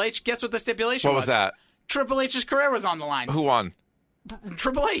versus Triple H. Guess what the stipulation was? What was that? Triple H's career was on the line. Who won?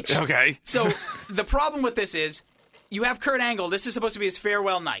 Triple H. Okay. So the problem with this is you have Kurt Angle. This is supposed to be his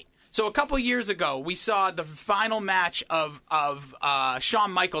farewell night. So a couple years ago, we saw the final match of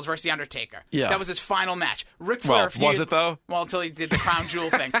Shawn Michaels versus The Undertaker. Yeah. That was his final match. Ric Flair. Was it, though? Well, until he did the crown jewel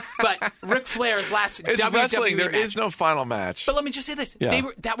thing. But Ric Flair's last it's WWE wrestling. There match. is no final match. But let me just say this. Yeah.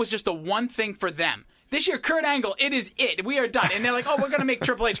 That was just the one thing for them. This year, Kurt Angle, it is it. We are done. And they're like, oh, we're going to make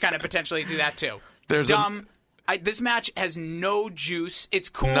Triple H kind of potentially do that, too. Dumb. This match has no juice. It's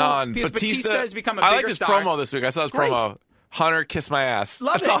cool. None. Because Batista has become a bigger star. I liked his promo this week. I saw his promo. Hunter, kiss my ass.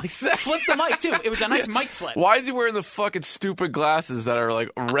 Love That's all he said. Flip the mic, too. It was a nice mic flip. Why is he wearing the fucking stupid glasses that are like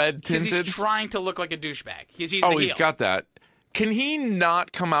red tinted? Because he's trying to look like a douchebag. He's the heel. He's got that. Can he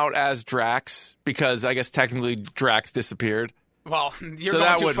not come out as Drax? Because I guess technically Drax disappeared. Well, you're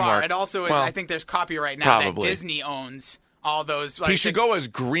going too far. Work. It also is, I think there's copyright now that Disney owns all those. He should go as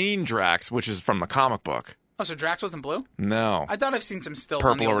Green Drax, which is from the comic book. Oh, so Drax wasn't blue? No. I thought I've seen some stills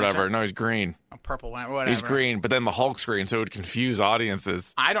purple on the or whatever. Winter. No, he's green. Oh, purple, whatever. He's green, but then the Hulk's green, so it would confuse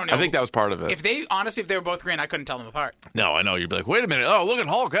audiences. I don't know. I think that was part of it. If they were both green, I couldn't tell them apart. No, I know. You'd be like, wait a minute. Oh, look at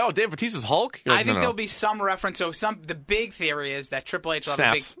Hulk. Oh, Dave Bautista's Hulk? Like, I think there'll be some reference. So the big theory is that Triple H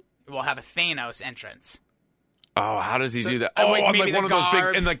will have a Thanos entrance. Oh, how does he do that? Oh, on like one of those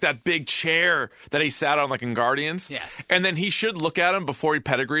big, in like that big chair that he sat on like in Guardians? Yes. And then he should look at him before he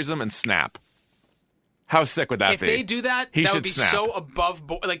pedigrees him and snap. How sick would that be? If they do that, that would be so above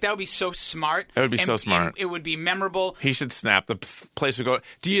board. Like, that would be so smart. It would be so smart. It would be memorable. He should snap. The place would go.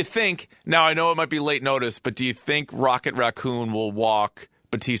 Do you think, now I know it might be late notice, but do you think Rocket Raccoon will walk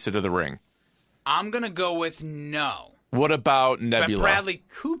Batista to the ring? I'm going to go with no. What about Nebula? But Bradley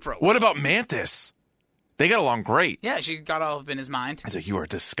Cooper. What about Mantis? They got along great. Yeah, she got all up in his mind. I was like, you are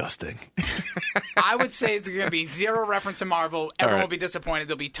disgusting. I would say it's going to be zero reference to Marvel. Everyone will be disappointed.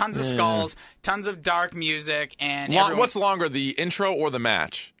 There'll be tons of skulls, tons of dark music, and what's longer, the intro or the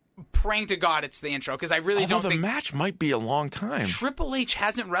match? Praying to God it's the intro, because I really don't think... the match might be a long time. Triple H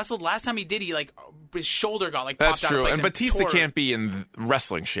hasn't wrestled. Last time he did, his shoulder got popped out of place. That's true, and Batista can't be in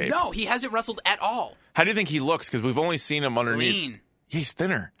wrestling shape. No, he hasn't wrestled at all. How do you think he looks? Because we've only seen him underneath... Lean. He's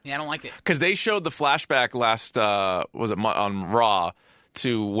thinner. Yeah, I don't like it. Because they showed the flashback last, on Raw,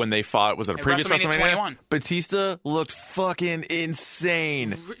 to when they fought, was it a previous WrestleMania? 21. Batista looked fucking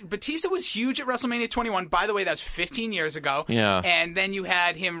insane. Batista was huge at WrestleMania 21. By the way, that's 15 years ago. Yeah. And then you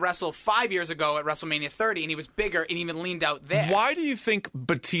had him wrestle 5 years ago at WrestleMania 30, and he was bigger and even leaned out there. Why do you think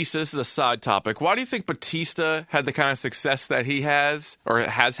Batista, this is a side topic, why do you think Batista had the kind of success that he has, or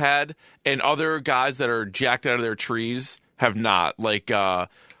has had, and other guys that are jacked out of their trees have not? Like,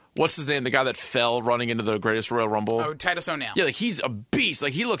 what's his name? The guy that fell running into the Greatest Royal Rumble. Oh, Titus O'Neil. Yeah, like he's a beast.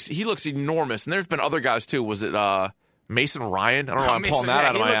 Like he looks enormous. And there's been other guys too. Was it Mason Ryan? I don't know why I'm pulling that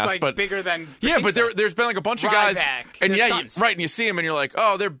out of my ass. Like but bigger than Batista. Yeah, but there's been like a bunch of guys. And there's right, and you see them and you're like,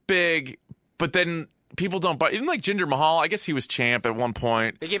 oh, they're big, but then people don't buy. Even like Jinder Mahal, I guess he was champ at one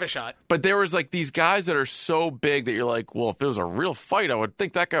point. They gave it a shot. But there was like these guys that are so big that you're like, well, if it was a real fight, I would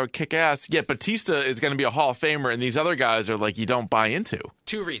think that guy would kick ass. Yet Batista is going to be a Hall of Famer, and these other guys are like, you don't buy into.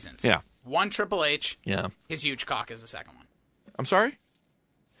 2 reasons. Yeah. One, Triple H. Yeah. His huge cock is the second one. I'm sorry?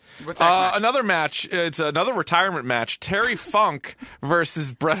 What's the next match? Another match. It's another retirement match. Terry Funk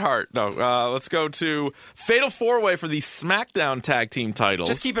versus Bret Hart. No, let's go to Fatal 4-Way for the SmackDown Tag Team titles.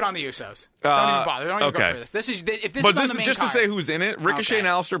 Just keep it on the Usos. Don't even bother. Don't even go through this. This is on the main just card. To say who's in it. Ricochet and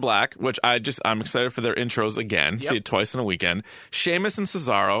Aleister Black, which I'm excited for their intros again. Yep. See it twice in a weekend. Sheamus and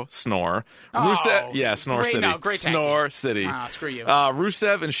Cesaro, Snore. Oh, Rusev, Snore great, City. No, great tag Snore team. City. Screw you.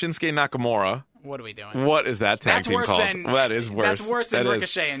 Rusev and Shinsuke Nakamura. What are we doing? What is that tag team called? That is worse. That's worse than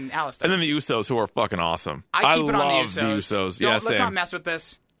Ricochet and Aleister. And then the Usos, who are fucking awesome. I keep it love on the Usos. Let's not mess with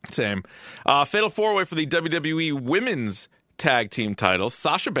this. Same. Fatal 4-way for the WWE Women's Tag Team titles.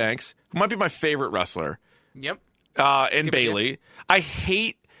 Sasha Banks, who might be my favorite wrestler. Yep. And Bayley. I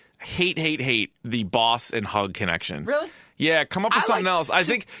hate the boss and hug connection. Really? Yeah, come up with something else. I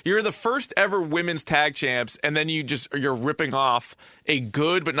think you're the first ever women's tag champs, and then you're ripping off a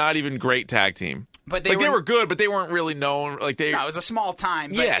good but not even great tag team. But they were good, but they weren't really known. No, it was a small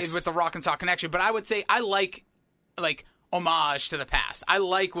time. But with the Rock and Sock connection. But I would say I like homage to the past. I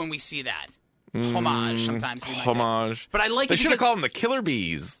like when we see that. Homage sometimes. Homage. But I like They should have called them the Killer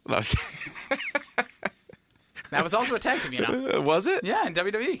Bees. That was also a tag team, Was it? Yeah, in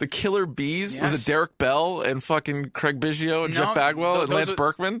WWE. The Killer Bees? Yes. Was it Derek Bell and fucking Craig Biggio and Jeff Bagwell and Lance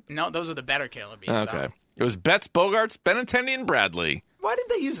Berkman? No, those were the better Killer Bees, Okay. though. It was Betts, Bogarts, Benintendi, and Bradley. Why did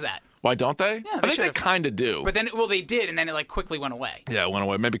they use that? Why don't they? Yeah, I think they kind of do. But then, they did, and then it quickly went away. Yeah, it went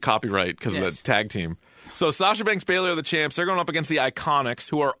away. Maybe copyright because of the tag team. So Sasha Banks, Bayley are the champs. They're going up against the Iconics,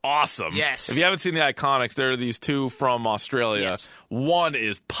 who are awesome. Yes. If you haven't seen the Iconics, there are these two from Australia. Yes. One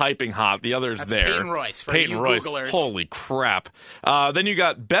is piping hot. The other's there. Peyton Royce for you Googlers. Holy crap. Then you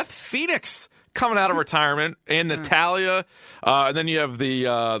got Beth Phoenix coming out of retirement, and Natalya. And then you have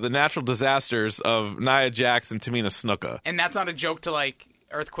the natural disasters of Nia Jax and Tamina Snuka. And that's not a joke to,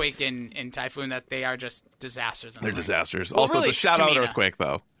 Earthquake and Typhoon, that they are just disasters. They're disasters. Well, also, really, it's a shout-out Tamina. Earthquake,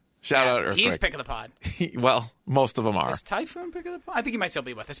 though. Shout out Earthquake. He's pick of the pod. Well, most of them are. Is Typhoon pick of the pod? I think he might still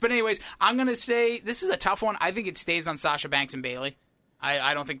be with us. But anyways, I'm going to say this is a tough one. I think it stays on Sasha Banks and Bayley.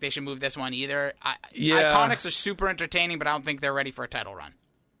 I don't think they should move this one either. Iconics are super entertaining, but I don't think they're ready for a title run.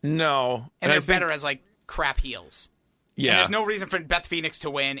 No. And they're better as, crap heels. Yeah. And there's no reason for Beth Phoenix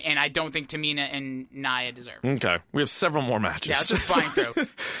to win, and I don't think Tamina and Nia deserve it. Okay. We have several more matches. Yeah, let's just flying through.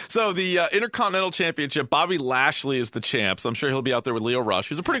 So the Intercontinental Championship, Bobby Lashley is the champ. So I'm sure he'll be out there with Leo Rush,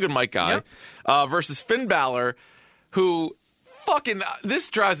 who's a pretty good mic guy, versus Finn Balor, who this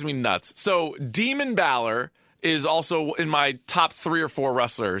drives me nuts. So Demon Balor is also in my top 3 or 4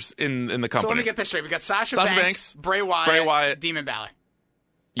 wrestlers in the company. So let me get this straight. We got Sasha Banks, Bray Wyatt, Demon Balor.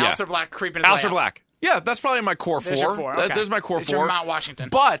 Yeah. Aleister Black creeping his way Aleister Black. Yeah, that's probably my core 4. There's your 4. Okay. There's my core 4. Your Mount Washington.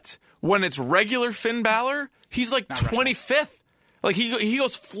 But when it's regular Finn Balor, he's 25th. He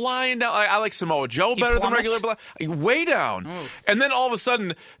goes flying down. I like Samoa Joe better than regular Balor. Way down. And then all of a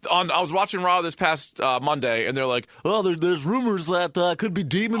sudden, I was watching Raw this past Monday, and they're like, "Oh, there's rumors that could be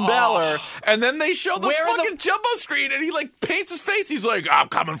Demon Balor." And then they show the fucking jumbo screen, and he paints his face. He's like, "I'm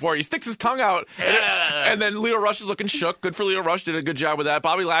coming for you." He sticks his tongue out, and then Leo Rush is looking shook. Good for Leo Rush. Did a good job with that.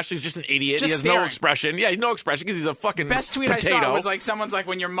 Bobby Lashley's just an idiot. He has no expression. Yeah, no expression because he's a fucking best tweet potato. I saw was someone's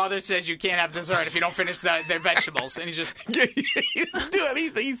when your mother says you can't have dessert if you don't finish their vegetables, and he's just. He doesn't do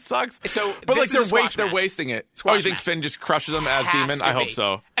anything. He sucks. So, but they're wasting it. You think Finn just crushes him as Demon? I hope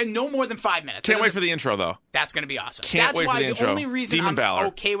so. And no more than 5 minutes. Can't wait for the intro though. That's going to be awesome. Can't wait for the intro. The only reason Demon I'm Balor.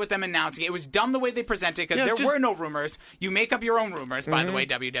 okay with them announcing it was done the way they presented because there were no rumors. You make up your own rumors, by the way,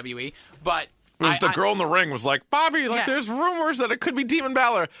 WWE. But it was the girl in the ring was like, Bobby, there's rumors that it could be Demon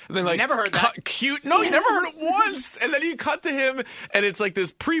Balor. And then never heard that. Cute. No, you never heard it once. And then you cut to him, and it's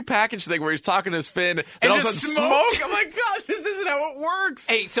this pre-packaged thing where he's talking to his Finn, and all of a sudden smoke. I'm like, God, this isn't how it works.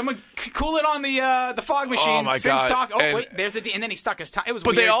 Hey, someone cool it on the fog machine. Oh my Finn's God! Wait, there's and then he stuck his tongue. It was.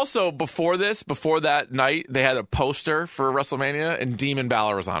 But weird. they also before that night, they had a poster for WrestleMania, and Demon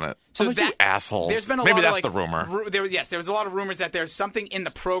Balor was on it. So you assholes. There's been Maybe lot that's of, the rumor. There was a lot of rumors that there's something in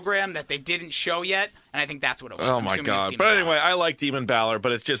the program that they didn't show yet, and I think that's what it was. Oh my God! But anyway, I like Demon Balor,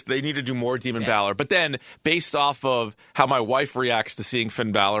 but it's just they need to do more Demon Balor. But then, based off of how my wife reacts to seeing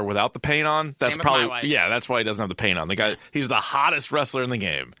Finn Balor without the paint on, that's probably that's why he doesn't have the paint on. The guy, he's the hottest wrestler in the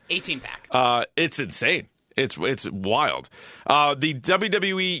game. 18-pack. It's insane. It's wild. The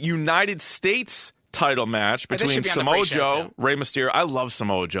WWE United States title match between Samoa Joe, Rey Mysterio. I love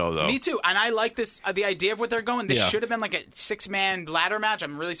Samoa Joe, though. Me too. And I like this, the idea of what they're going. This should have been like a 6-man ladder match.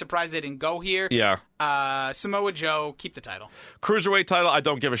 I'm really surprised they didn't go here. Yeah. Samoa Joe, keep the title. Cruiserweight title, I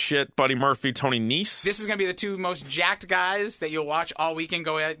don't give a shit. Buddy Murphy, Tony Nese. This is going to be the 2 most jacked guys that you'll watch all weekend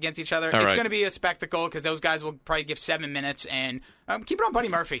go against each other. All it's going to be a spectacle because those guys will probably give 7 minutes. And keep it on Buddy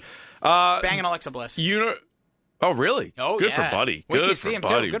Murphy. Banging Alexa Bliss. Oh, really? Oh, good for Buddy. Wait till Good you for see him,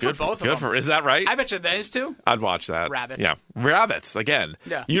 Buddy. too. Good for both of them. Is that right? I bet you those 2. I'd watch that. Rabbits. Yeah. Rabbits, again.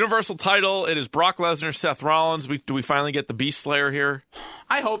 Yeah. Universal title, it is Brock Lesnar, Seth Rollins. Do we finally get the Beast Slayer here?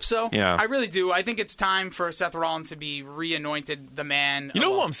 I hope so. Yeah. I really do. I think it's time for Seth Rollins to be re-anointed the man. You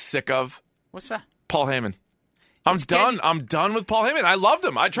know who I'm sick of? What's that? Paul Heyman. I'm done with Paul Heyman. I loved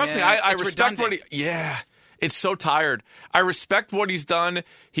him. Trust me. I respect redundant. what he. Yeah. It's so tired. I respect what he's done.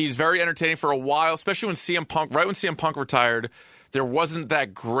 He's very entertaining for a while, especially when CM Punk retired. There wasn't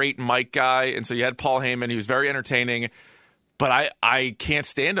that great mic guy, and so you had Paul Heyman. He was very entertaining. But I can't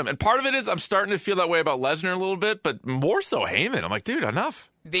stand him. And part of it is I'm starting to feel that way about Lesnar a little bit, but more so Heyman. I'm like, dude, enough.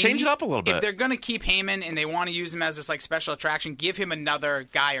 Change it up a little bit. If they're going to keep Heyman and they want to use him as this like special attraction, give him another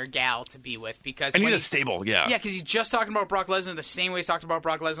guy or gal to be with. Because I need a stable, yeah. Yeah, because he's just talking about Brock Lesnar the same way he's talked about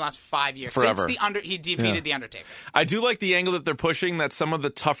Brock Lesnar the last 5 years. Forever. Since he defeated The Undertaker. I do like the angle that they're pushing, that some of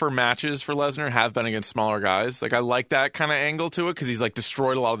the tougher matches for Lesnar have been against smaller guys. Like, I like that kind of angle to it because he's like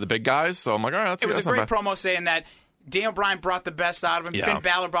destroyed a lot of the big guys. So I'm like, all right, it was a great promo saying that Daniel Bryan brought the best out of him. Yeah. Finn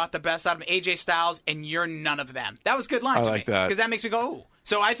Balor brought the best out of him. AJ Styles, and you're none of them. That was a good line to me. I like that. Because that makes me go, ooh.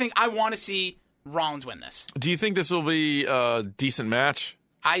 So I think I want to see Rollins win this. Do you think this will be a decent match?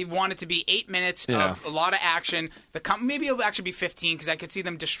 I want it to be 8 minutes of a lot of action. Maybe it'll actually be 15 because I could see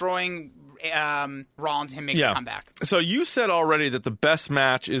them destroying Rollins and him making a comeback. So you said already that the best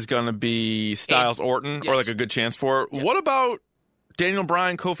match is going to be Styles-Orton, or like a good chance for it. Yep. What about Daniel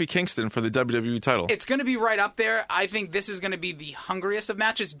Bryan, Kofi Kingston for the WWE title? It's going to be right up there. I think this is going to be the hungriest of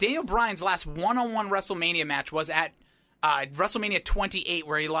matches. Daniel Bryan's last one-on-one WrestleMania match was at WrestleMania 28,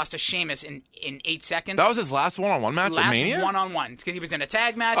 where he lost to Sheamus in 8 seconds. That was his last one-on-one match at Mania? Last one-on-one. Because he was in a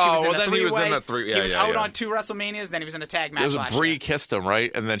tag match. He was in a three-way. He was in a three. Yeah, he was out on 2 WrestleManias. Then he was in a tag match. It was Brie kissed him,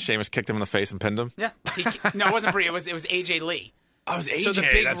 right? And then Sheamus kicked him in the face and pinned him. Yeah. No, it wasn't Brie. It was AJ Lee. Oh, it was AJ. So the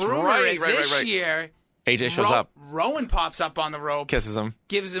big That's rumor right. is this year, AJ shows up. Rowan pops up on the rope. Kisses him.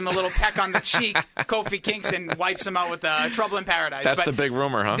 Gives him a little peck on the cheek. Kofi Kingston wipes him out with Trouble in Paradise. That's the big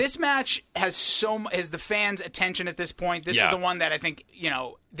rumor, huh? This match has the fans' attention at this point. This is the one that I think,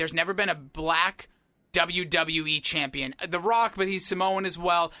 there's never been a black WWE champion. The Rock, but he's Samoan as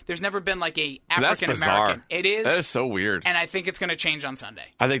well. There's never been like a African American. It is. That is so weird. And I think it's going to change on Sunday.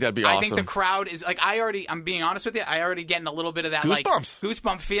 I think that'd be awesome. I think the crowd is like, I'm being honest with you, I already getting a little bit of that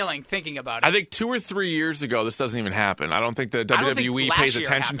goosebump feeling thinking about it. I think 2 or 3 years ago this doesn't even happen. I don't think the WWE pays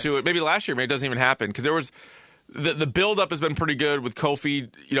attention to it. Maybe last year, maybe it doesn't even happen because there was the build up has been pretty good with Kofi,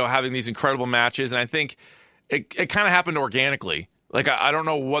 having these incredible matches, and I think it kind of happened organically. Like, I don't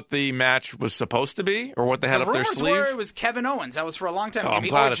know what the match was supposed to be or what they had up their sleeve. Were it was Kevin Owens. That was for a long time. I'm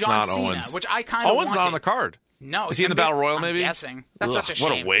glad it's not Cena, Owens. Which I kind of wanted. Owens not on the card. No. Is he in the Battle Royal, maybe? I'm guessing. That's such a shame.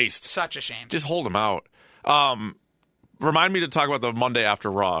 What a waste. Such a shame. Just hold him out. Remind me to talk about the Monday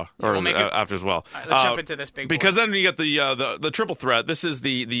after Raw, or after as well. Let's jump into this big boy. Because then you get the triple threat. This is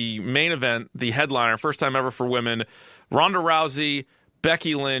the main event, the headliner, first time ever for women. Ronda Rousey,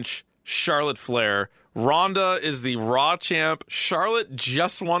 Becky Lynch, Charlotte Flair. Ronda is the Raw champ. Charlotte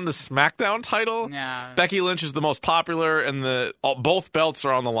just won the SmackDown title. Yeah. Becky Lynch is the most popular, and both belts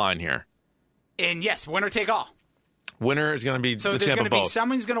are on the line here. And yes, winner take all. Winner is going to be the champ of both. So there's going to be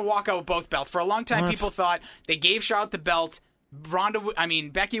someone's going to walk out with both belts. For a long time, people thought they gave Charlotte the belt.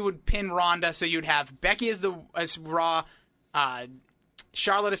 Becky would pin Ronda, so you'd have Becky as Raw,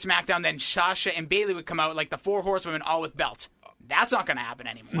 Charlotte as SmackDown, then Sasha and Bayley would come out like the 4 horsewomen, all with belts. That's not going to happen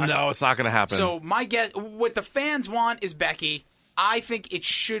anymore. No, it's not going to happen. So my guess, what the fans want is Becky. I think it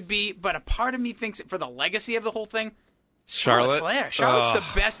should be, but a part of me thinks for the legacy of the whole thing, Charlotte Flair.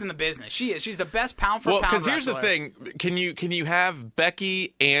 Charlotte's the best in the business. She is. She's the best pound for pound wrestler. Well, because here's the thing: can you have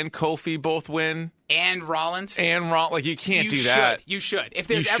Becky and Kofi both win? And Rollins. Like, you can't do that. You should. If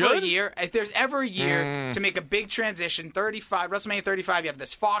there's ever a year to make a big transition, WrestleMania 35, you have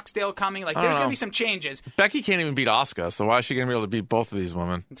this Foxdale coming. Like, there's going to be some changes. Becky can't even beat Asuka, so why is she going to be able to beat both of these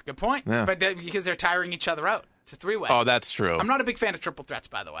women? That's a good point. Yeah. But because they're tiring each other out. It's a 3-way. Oh, that's true. I'm not a big fan of triple threats,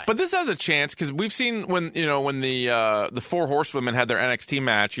 by the way. But this has a chance because we've seen when the 4 horsewomen had their NXT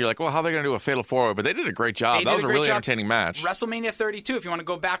match, you're like, well, how are they going to do a fatal 4-way? But they did a great job. That was a really entertaining match. WrestleMania 32, if you want to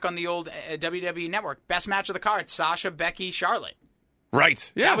go back on the old WWE Network, best match of the card: Sasha, Becky, Charlotte.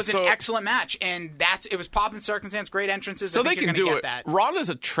 Right. Yeah. That was an excellent match, and it was pop and circumstance, great entrances. So they can do it. Ronda's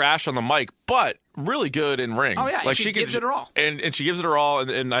a trash on the mic, but really good in ring. Oh yeah, like she gives it her all. And she gives it her all,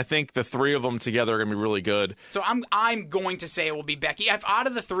 and I think the 3 of them together are going to be really good. So I'm going to say it will be Becky. If out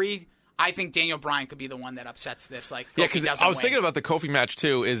of the 3, I think Daniel Bryan could be the one that upsets this. Like, Kofi because I was thinking about the Kofi match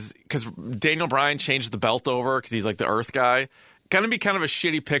too, is because Daniel Bryan changed the belt over because he's like the Earth guy. Going to be kind of a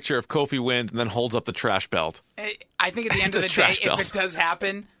shitty picture if Kofi wins and then holds up the trash belt. I think at the end of the day, if it does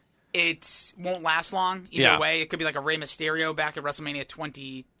happen, it won't last long either way. It could be like a Rey Mysterio back at WrestleMania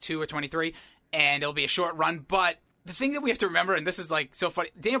 22 or 23, and it'll be a short run. But the thing that we have to remember, and this is like so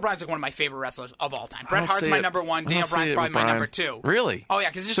funny, Daniel Bryan's like one of my favorite wrestlers of all time. Bret Hart's my number 1. Daniel Bryan's probably my number 2. Really? Oh yeah,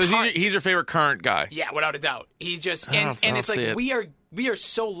 because it's just he's your favorite current guy. Yeah, without a doubt. He's just and it's like we are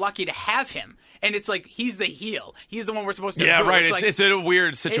so lucky to have him. And it's like, he's the heel. He's the one we're supposed to Yeah, boo. right. Like, It's a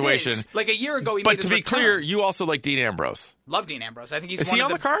weird situation. It is. Like a year ago, he But made to his be clear, return. you also like Dean Ambrose. Love Dean Ambrose. I think he's Is one he of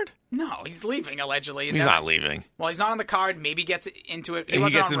on the card? No, he's leaving, allegedly. He's not leaving. Well, he's not on the card. Maybe gets into it. He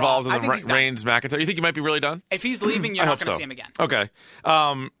wasn't gets on involved Raw. I in think the he's done. Reigns-McIntyre. You think he might be really done? If he's leaving, you're I not hope going to so. see him again. Okay.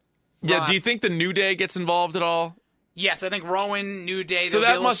 Yeah. Do you think the New Day gets involved at all? Yes, I think Rowan, New Day, So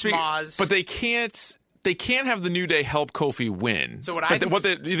there'll that be a must be. little schmoz. But they can't. They can't have the New Day help Kofi win. So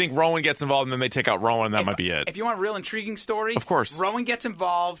you think Rowan gets involved and then they take out Rowan and that might be it? If you want a real intriguing story, of course, Rowan gets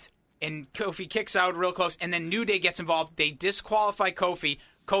involved and Kofi kicks out real close, and then New Day gets involved. They disqualify Kofi.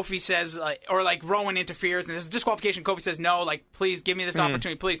 Kofi says, Rowan interferes, and there's a disqualification. Kofi says, no, please give me this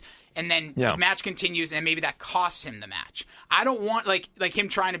opportunity, please. And then the match continues, and maybe that costs him the match. I don't want, like him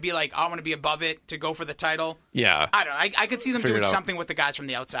trying to be I want to be above it to go for the title. Yeah. I don't know. I could see them doing something with the guys from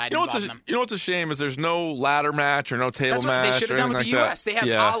the outside involving them. You know what's a shame is there's no ladder match or no table match. They should have done with like the U.S. That.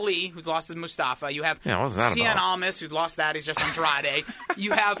 They have Ali, who's lost his Mustafa. You have what's that Cien about? Almas, who lost that. He's just Andrade.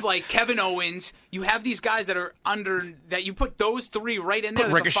 You have Kevin Owens. You have these guys that are that you put those three right in there.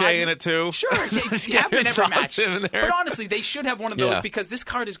 Put Ricochet in it too. Sure, you have them in every match. In there. But honestly, they should have one of those because this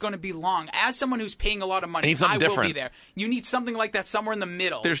card is going to be long. As someone who's paying a lot of money, I will be there. You need something like that somewhere in the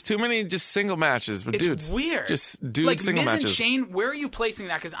middle. There's too many just single matches with dudes. It's weird. Just single Miz matches. And Shane, where are you placing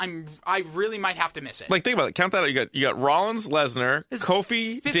that? Because I really might have to miss it. Think about it. Count that out. You got Rollins, Lesnar,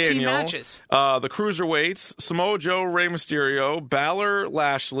 Kofi, 15 Daniel, matches. The Cruiserweights, Samoa Joe, Rey Mysterio, Balor,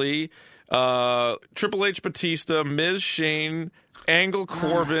 Lashley, Triple H, Batista, Miz, Shane, Angle,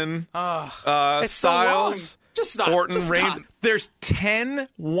 Corbin, it's Styles, so long. Just stop. Orton, Just Reigns. stop. There's 10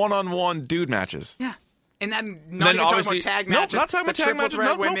 one-on-one dude matches. Yeah. And then not even talking about tag matches. Not talking about tag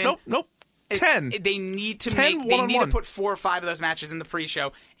matches. Nope. 10. They need to 10 they need to one-on-one. put 4 or 5 of those matches in the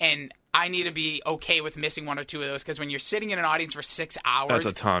pre-show, and I need to be okay with missing 1 or 2 of those because when you're sitting in an audience for 6 hours, That's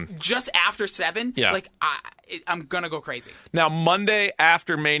a ton. Just after 7, Yeah. I'm gonna go crazy. Now, Monday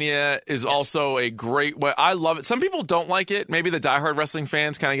after Mania is also a great way. I love it. Some people don't like it. Maybe the diehard wrestling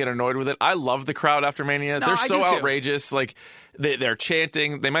fans kind of get annoyed with it. I love the crowd after Mania. No, They're I so do too. outrageous. They're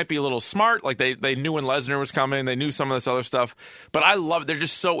chanting. They might be a little smart. They knew when Lesnar was coming. They knew some of this other stuff. But I love it. They're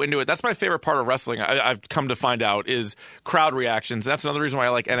just so into it. That's my favorite part of wrestling. I've come to find out is crowd reactions. That's another reason why I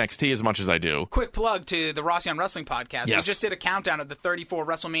like NXT as much as I do. Quick plug to the Rossi on Wrestling podcast. Yes. We just did a countdown of the 34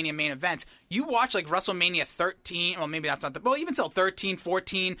 WrestleMania main events. You watch WrestleMania 13, well maybe that's not even still 13,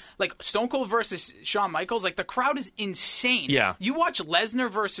 14, Stone Cold versus Shawn Michaels, the crowd is insane. Yeah. You watch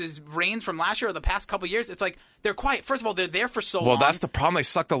Lesnar versus Reigns from last year or the past couple years, it's they're quiet. First of all, they're there for so long. Well, that's the problem. They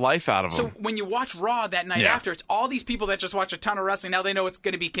suck the life out of them. So when you watch Raw that night after, it's all these people that just watch a ton of wrestling. Now they know it's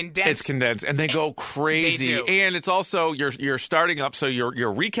going to be condensed. It's condensed, and they go crazy. They do. And it's also you're starting up, so you're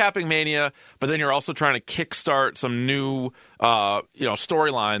recapping Mania, but then you're also trying to kickstart some new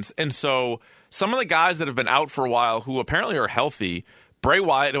storylines. And so some of the guys that have been out for a while, who apparently are healthy, Bray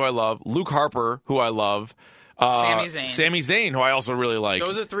Wyatt, who I love, Luke Harper, who I love. Sami Zayn, who I also really like.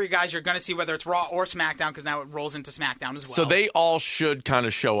 Those are 3 guys you're going to see whether it's Raw or SmackDown because now it rolls into SmackDown as well. So they all should kind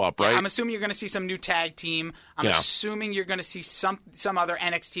of show up, right? Yeah, I'm assuming you're going to see some new tag team. I'm assuming you're going to see some other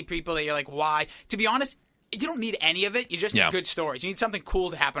NXT people that you're like, why? To be honest, you don't need any of it. You just need good stories. You need something cool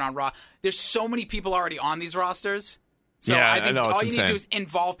to happen on Raw. There's so many people already on these rosters. So I think all you need to do is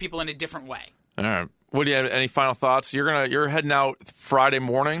involve people in a different way. All right. What do you have? Any final thoughts? You're heading out Friday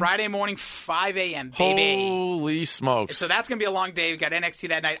morning. Friday morning, 5 a.m. Baby. Holy smokes! So that's gonna be a long day. We got NXT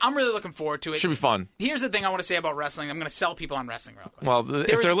that night. I'm really looking forward to it. Should be fun. Here's the thing I want to say about wrestling. I'm gonna sell people on wrestling real quick. Well,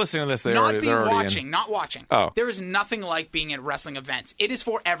 if they're listening to this, they're already in. Not watching. Oh. There is nothing like being at wrestling events. It is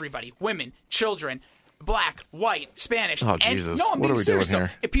for everybody: women, children. Black, white, Spanish. Oh, Jesus. No, I'm what being are we serious, doing though.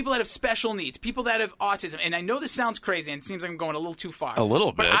 here? People that have special needs, people that have autism. And I know this sounds crazy, and it seems like I'm going a little too far. A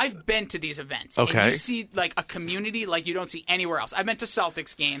little But bit. I've been to these events. Okay. And you see, a community like you don't see anywhere else. I've been to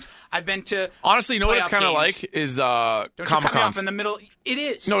Celtics games. I've been to Honestly, you know what it's playoff kind of games. like is Don't you cut me off Comic-Cons. in the middle. It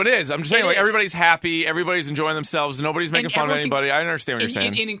is. No, it is. I'm just saying, It is. everybody's happy, everybody's enjoying themselves, nobody's making fun of everyone can- anybody. I understand what you're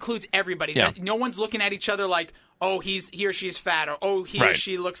saying. It includes everybody. Yeah. No one's looking at each other like, oh, he or she's fat, or oh, he or Right.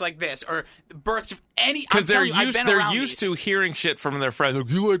 she looks like this, or birth any. Because they're I've been they're around used these. to hearing shit from their friends. Like,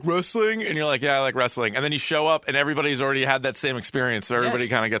 you like wrestling? And you're like, yeah, I like wrestling. And then you show up, and everybody's already had that same experience, so everybody Yes.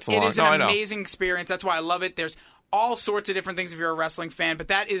 kind of gets along. It is No, I an know. amazing experience. That's why I love it. There's all sorts of different things if you're a wrestling fan, but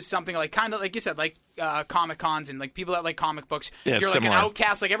that is something kind of like you said, Comic Cons and people that like comic books. Yeah, it's you're like similar. an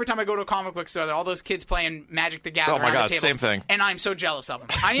outcast. Every time I go to a comic book store, there are all those kids playing Magic the Gathering Oh my on God, the tables. same thing. And I'm so jealous of them.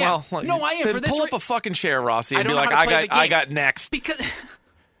 I am. Well, no, I am. Then For this pull up a fucking chair, Rossi, and I be don't like, know how to play the I game. got next. because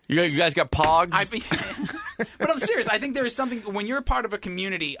You guys got Pogs? But I'm serious. I think there is something when you're a part of a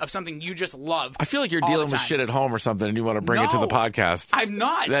community of something you just love. I feel like you're all dealing the with time. shit at home or something, and you want to bring it to the No, podcast. I'm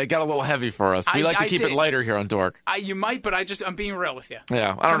not. That got a little heavy for us. We like to keep it did. lighter here on Dork. You might, but I'm being real with you.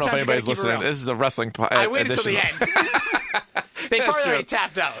 Yeah, I don't know if Sometimes you anybody's gotta keep it listening. real. This is a wrestling I waited till the edition. end. They probably true. already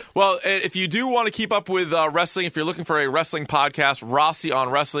tapped out. Well, if you do want to keep up with wrestling, if you're looking for a wrestling podcast, Rossi on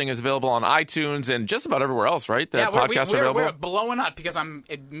Wrestling is available on iTunes and just about everywhere else, right? The podcasts are available. We're blowing up because I'm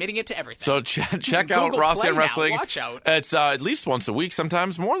admitting it to everything. So check out Google Rossi Play on now. Wrestling. Watch out. It's at least once a week,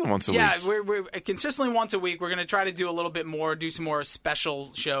 sometimes more than once a Yeah, week. we're consistently once a week. We're going to try to do a little bit more, do some more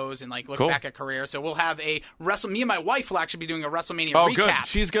special shows and like look Cool. back at career. So we'll have me and my wife will actually be doing a WrestleMania Oh, recap. good.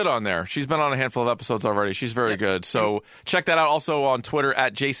 She's good on there. She's been on a handful of episodes already. She's very good. So check that out. Also on Twitter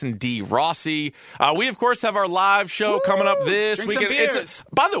at Jason D. Rossi. We, of course, have our live show coming up this Drink some weekend. beers.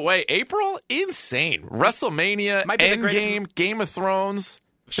 By the way, April, insane. WrestleMania, Might be the greatest- Endgame, Game of Thrones.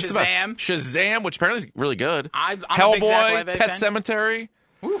 It's the best. Shazam. Shazam, which apparently is really good. I'm a big Zach Hellboy, Levi Pet fan. Cemetery.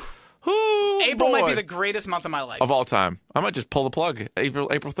 Ooh, April might boy. be the greatest month of my life. Of all time. I might just pull the plug. April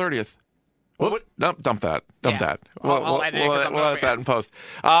 30th. Whoop. No, dump that. Dump Yeah. that. I'll edit it 'cause I'm we'll over edit that here. in post.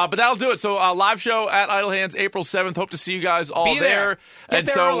 But that'll do it. So live show at Idle Hands, April 7th. Hope to see you guys all Be there. Get And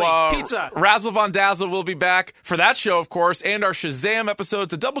there so early. Pizza. Razzle Von Dazzle will be back for that show, of course, and our Shazam episode.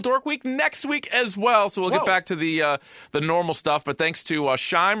 It's a Double Dork Week next week as well. So we'll get Whoa. back to the normal stuff. But thanks to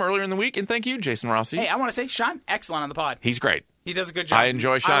Shime earlier in the week, and thank you, Jason Rossi. Hey, I want to say, Sean, excellent on the pod. He's great. He does a good job. I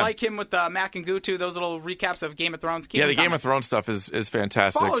enjoy Sean. I like him with Mac and Gutu, those little recaps of Game of Thrones. Keep Yeah, them the Game coming. of Thrones stuff is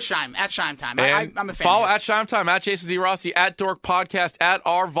fantastic. Follow Shime at Shime Time. And I'm a fan. follow of at his. Shime Time, at Jason D. Rossi, at Dork Podcast, at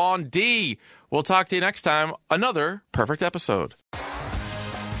R. Von D. We'll talk to you next time. Another perfect episode.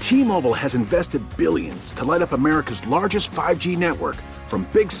 T-Mobile has invested billions to light up America's largest 5G network, from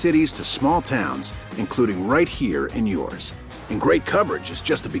big cities to small towns, including right here in yours. And great coverage is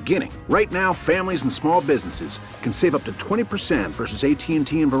just the beginning. Right now, families and small businesses can save up to 20% versus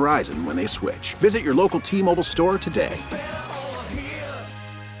AT&T and Verizon when they switch. Visit your local T-Mobile store today.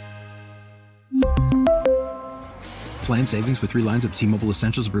 Plan savings with 3 lines of T-Mobile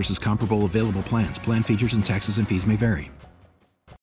Essentials versus comparable available plans. Plan features and taxes and fees may vary.